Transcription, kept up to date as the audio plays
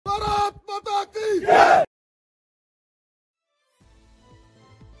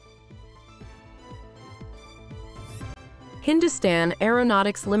Hindustan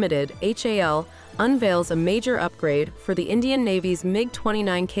Aeronautics Limited (HAL) unveils a major upgrade for the Indian Navy's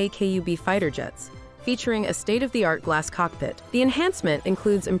MiG-29K KUB fighter jets, featuring a state-of-the-art glass cockpit. The enhancement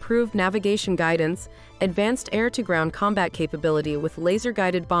includes improved navigation guidance, advanced air-to-ground combat capability with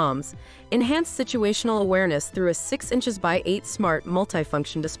laser-guided bombs, enhanced situational awareness through a 6 inches by 8 smart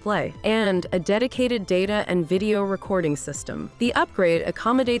multifunction display, and a dedicated data and video recording system. The upgrade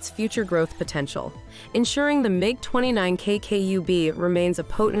accommodates future growth potential, ensuring the MiG-29K KUB remains a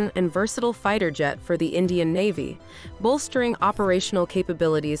potent and versatile fighter jet for the Indian Navy, bolstering operational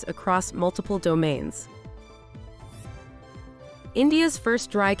capabilities across multiple domains. India's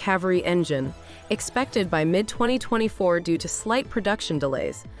first dry Kaveri engine, expected by mid-2024 due to slight production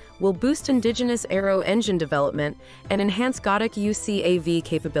delays, will boost indigenous aero engine development and enhance Ghatak UCAV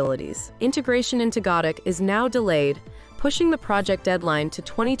capabilities. Integration into Ghatak is now delayed, pushing the project deadline to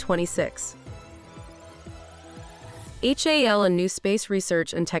 2026. HAL and New Space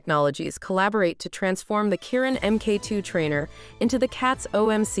Research and Technologies collaborate to transform the Kiran Mk2 trainer into the CATS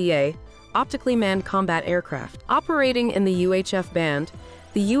OMCA, optically manned combat aircraft. Operating in the UHF band,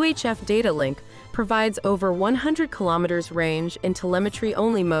 the UHF data link provides over 100 kilometers range in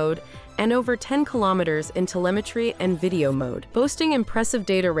telemetry-only mode and over 10 kilometers in telemetry and video mode. Boasting impressive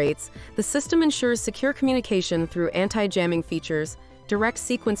data rates, the system ensures secure communication through anti-jamming features, direct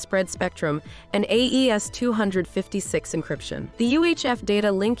sequence spread spectrum, and AES-256 encryption. The UHF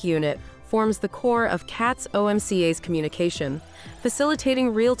data link unit forms the core of CATS OMCA's communication,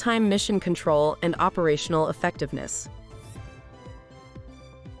 facilitating real-time mission control and operational effectiveness.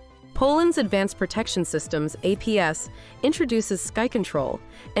 Poland's Advanced Protection Systems (APS) introduces SkyCntrl,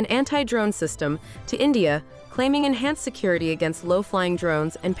 an anti-drone system, to India, claiming enhanced security against low-flying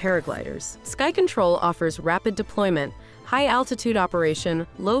drones and paragliders. SkyCntrl offers rapid deployment, high-altitude operation,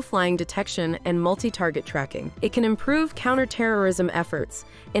 low-flying detection, and multi-target tracking. It can improve counter-terrorism efforts,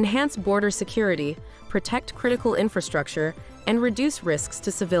 enhance border security, protect critical infrastructure, and reduce risks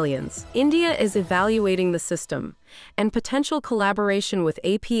to civilians. India is evaluating the system, and potential collaboration with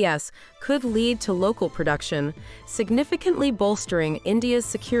APS could lead to local production, significantly bolstering India's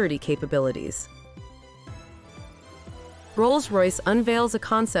security capabilities. Rolls-Royce unveils a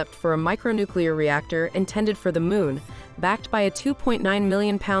concept for a micronuclear reactor intended for the Moon, backed by a £2.9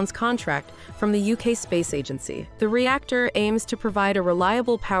 million contract from the UK Space Agency. The reactor aims to provide a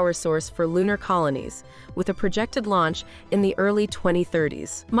reliable power source for lunar colonies, with a projected launch in the early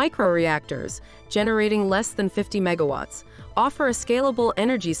 2030s. Microreactors, generating less than 50 megawatts, offer a scalable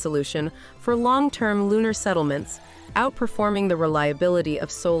energy solution for long-term lunar settlements, outperforming the reliability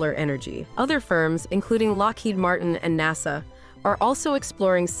of solar energy. Other firms, including Lockheed Martin and NASA, are also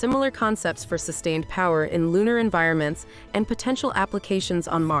exploring similar concepts for sustained power in lunar environments and potential applications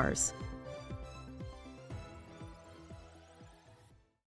on Mars.